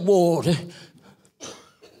get in that water.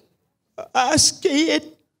 I'm scared.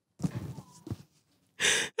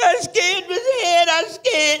 I'm scared, Miss Head. I'm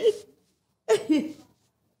scared.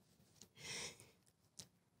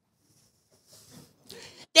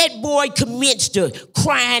 That boy commenced to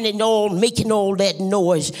crying and all, making all that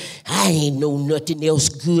noise. I ain't know nothing else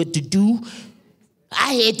good to do.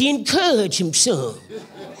 I had to encourage him some.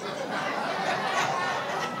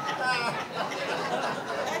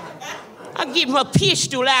 I give him a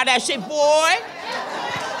pistol out. I said, boy,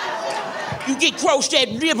 you get across that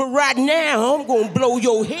river right now, I'm going to blow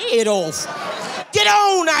your head off. Get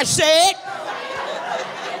on, I said.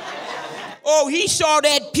 Oh, he saw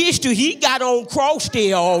that pistol. He got on cross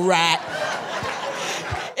there all right.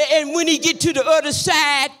 And when he get to the other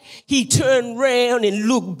side, he turned around and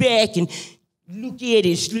looked back and looked at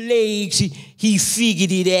his legs. He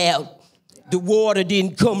figured it out. The water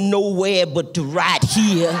didn't come nowhere but to right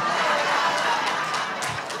here.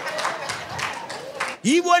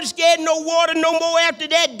 He wasn't scared of no water no more after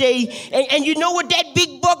that day. And you know what that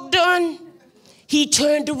big buck done? He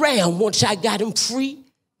turned around once I got him free,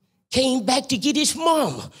 came back to get his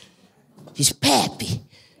mama, his pappy,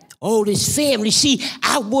 all his family. See,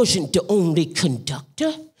 I wasn't the only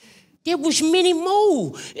conductor. There was many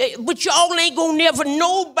more, but y'all ain't gonna never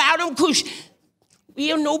know about them because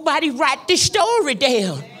nobody write the story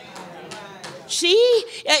down. See,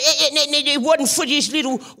 it wasn't for this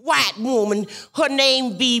little white woman. Her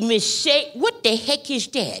name be Miss Say. What the heck is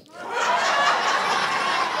that?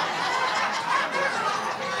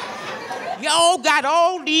 Y'all got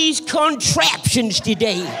all these contraptions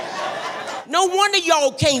today. No wonder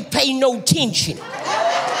y'all can't pay no attention.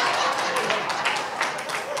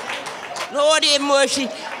 Lord have mercy.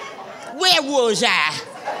 Where was I?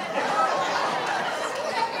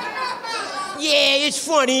 Yeah, it's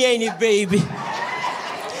funny, ain't it, baby?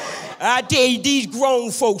 I tell you, these grown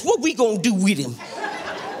folks, what we gonna do with them?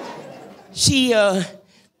 See, I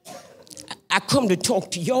come to talk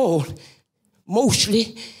to y'all,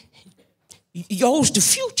 mostly. Y'all's the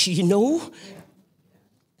future, you know.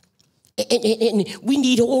 And we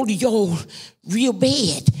need all of y'all real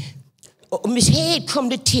bad. Miss Head come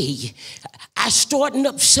to tell you, I starting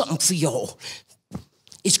up something for y'all.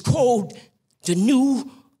 It's called the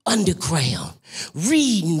New Underground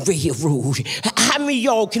Reading Railroad. How many of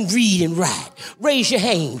y'all can read and write? Raise your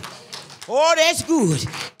hand. Oh, that's good.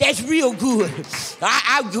 That's real good.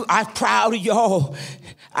 I'm proud of y'all.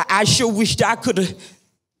 I sure wished I could have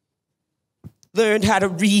learned how to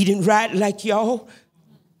read and write like y'all.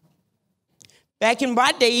 Back in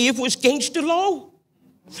my day, it was gangster law.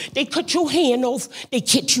 They cut your hand off. They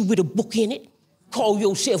catch you with a book in it. Call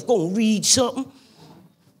yourself gonna read something.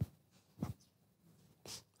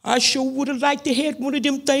 I sure would have liked to have one of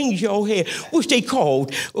them things y'all had. What's they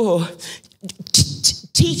called?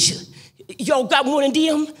 Teacher. Y'all got one of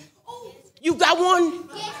them? You got one?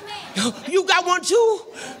 Yes, ma'am. You got one too?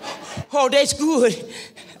 Oh, that's good.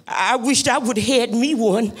 I wished I would have had me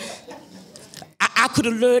one. I could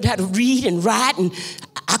have learned how to read and write, and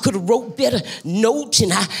I could have wrote better notes,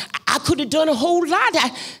 and I could have done a whole lot.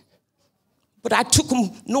 But I took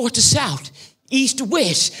them north to south, east to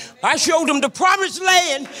west. I showed them the promised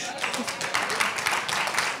land.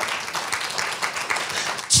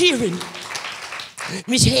 Cheering.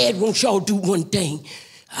 Miss Head wants y'all do one thing.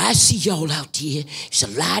 I see y'all out here. It's a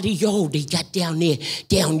lot of y'all they got down there,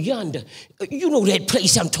 down yonder. You know that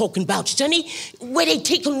place I'm talking about, Sonny? Where they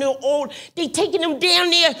taking them they taking them down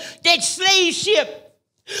there, that slave ship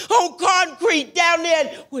on concrete down there,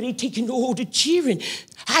 where they taking all the cheering.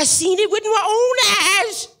 I seen it with my own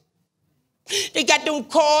eyes. They got them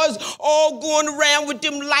cars all going around with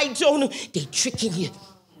them lights on them. They tricking you.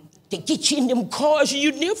 They get you in them cars and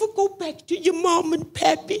you never go back to your mom and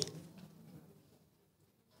pappy.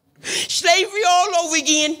 Slavery all over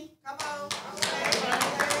again. Come on.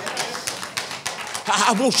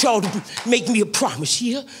 I want y'all to make me a promise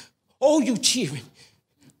here. All you cheering.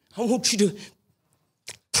 I want you to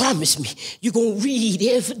promise me you're going to read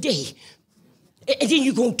every day. And then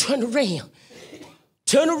you're going to turn around.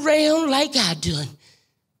 Turn around like I done.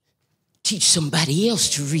 Teach somebody else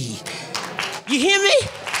to read. You hear me?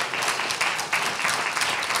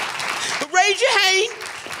 Raise your hand.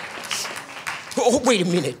 Oh, wait a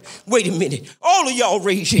minute. All of y'all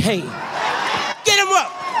raise your hand. Get them up.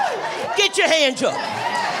 Get your hands up.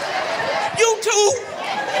 You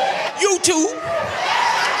too.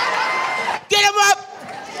 Get them up.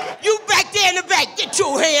 You back there in the back, get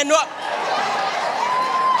your hand up.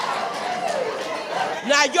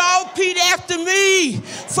 Now y'all repeat after me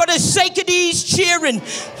for the sake of these cheering.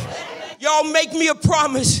 Y'all make me a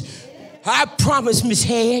promise. I promise, Miss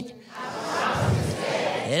Head,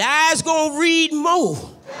 that I's gonna read more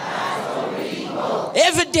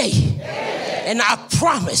every day. And I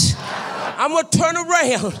promise I'm gonna turn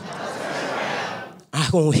around. I'm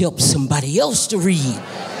gonna help somebody else to read.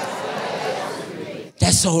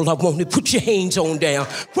 That's all I want. Put your hands on down.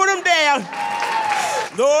 Put them down.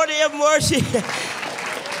 Lord have mercy.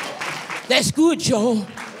 That's good, y'all.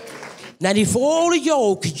 Now, if all of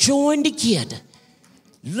y'all could join together,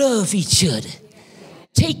 love each other,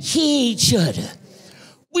 take care of each other.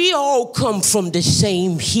 We all come from the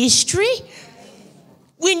same history.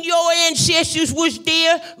 When your ancestors was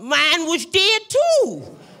there, mine was there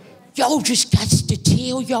too. Y'all just got to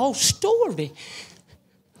tell y'all story.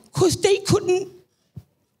 Because they couldn't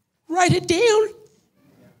write it down.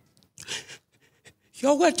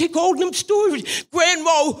 Y'all got to take all them stories.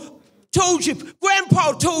 Grandma told you,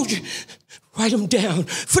 Grandpa told you. Write them down.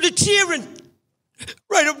 For the cheering,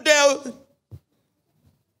 write them down.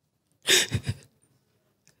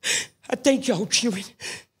 I thank y'all cheering.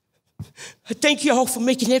 I thank y'all for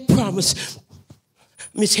making that promise.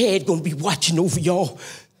 Miss Head gonna be watching over y'all.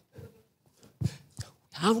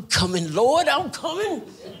 I'm coming, Lord, I'm coming.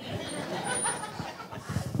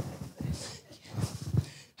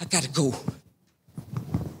 I gotta go.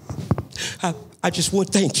 I just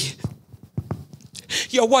want to thank you.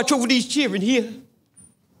 Y'all watch over these children here.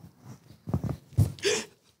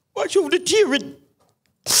 Watch over the children.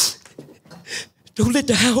 Don't let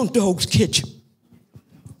the hound dogs catch them.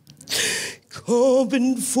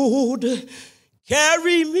 Coming for to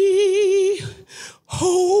carry me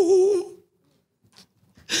home.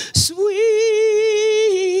 Swing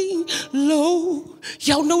low.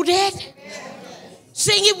 Y'all know that?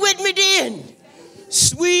 Sing it with me then.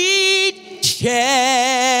 Sweet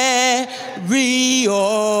chariot,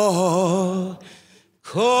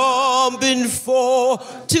 coming for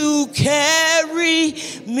to carry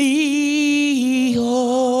me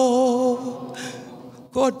home.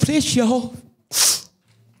 God bless y'all.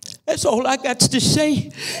 That's all I got to say.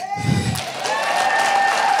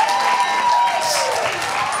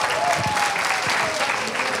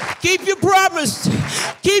 Keep your promise.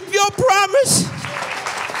 Keep your promise.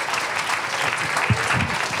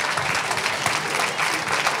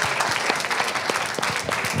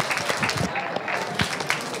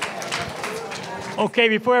 Okay,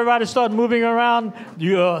 before everybody starts moving around,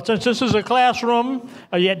 since this is a classroom,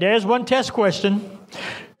 there's one test question.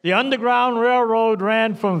 The Underground Railroad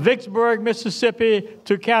ran from Vicksburg, Mississippi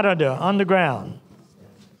to Canada, underground.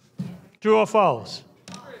 True or false?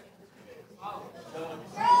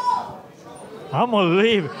 I'm going to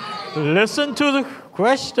leave. Listen to the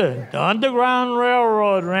question. The Underground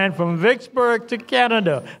Railroad ran from Vicksburg to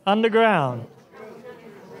Canada, underground.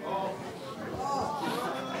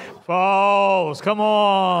 False. Come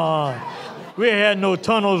on. We had no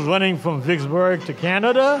tunnels running from Vicksburg to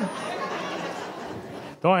Canada.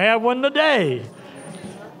 Don't have one today.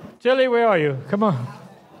 Tilly, where are you? Come on.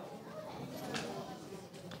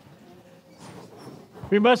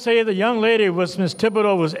 We must say the young lady was Miss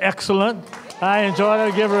Thibodeau was excellent. I enjoyed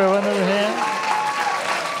it. Give her another hand.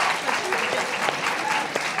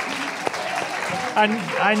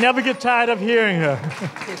 I never get tired of hearing her.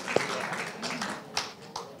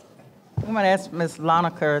 I'm going to ask Ms.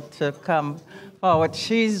 Lonaker to come forward.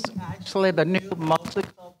 She's actually the new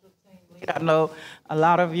multicultural team leader. I know a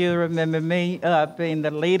lot of you remember me being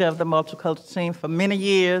the leader of the multicultural team for many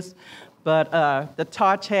years, but the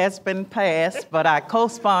torch has been passed, but I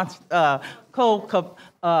partner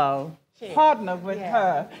with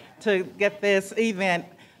her to get this event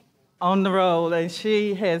on the road, and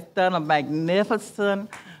she has done a magnificent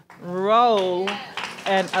role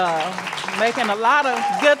and making a lot of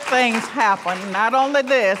good things happen. Not only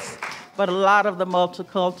this, but a lot of the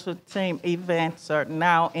multicultural team events are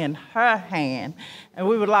now in her hand. And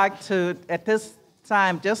we would like to, at this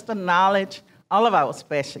time, just acknowledge all of our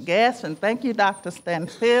special guests. And thank you, Dr.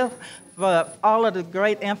 Stanfield, for all of the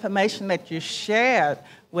great information that you shared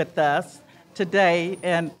with us today,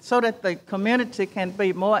 and so that the community can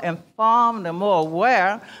be more informed and more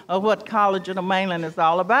aware of what College of the Mainland is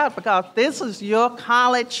all about, because this is your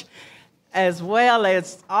college as well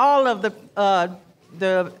as all of the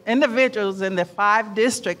individuals in the 5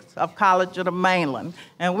 districts of College of the Mainland.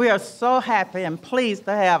 And we are so happy and pleased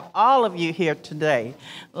to have all of you here today.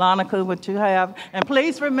 Lonica, would you have? And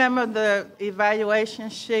please remember the evaluation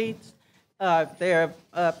sheets. They're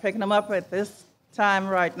picking them up at this time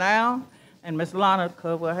right now. And Ms.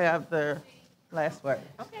 Lonica will have the last word.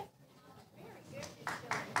 Okay.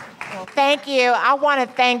 Thank you. I want to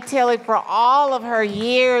thank Tilly for all of her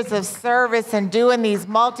years of service and doing these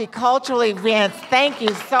multicultural events. Thank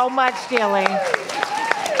you so much, Tilly.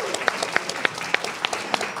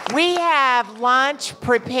 We have lunch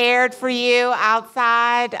prepared for you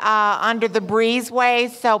outside under the breezeway,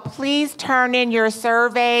 so please turn in your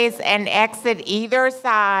surveys and exit either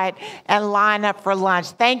side and line up for lunch.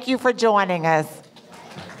 Thank you for joining us.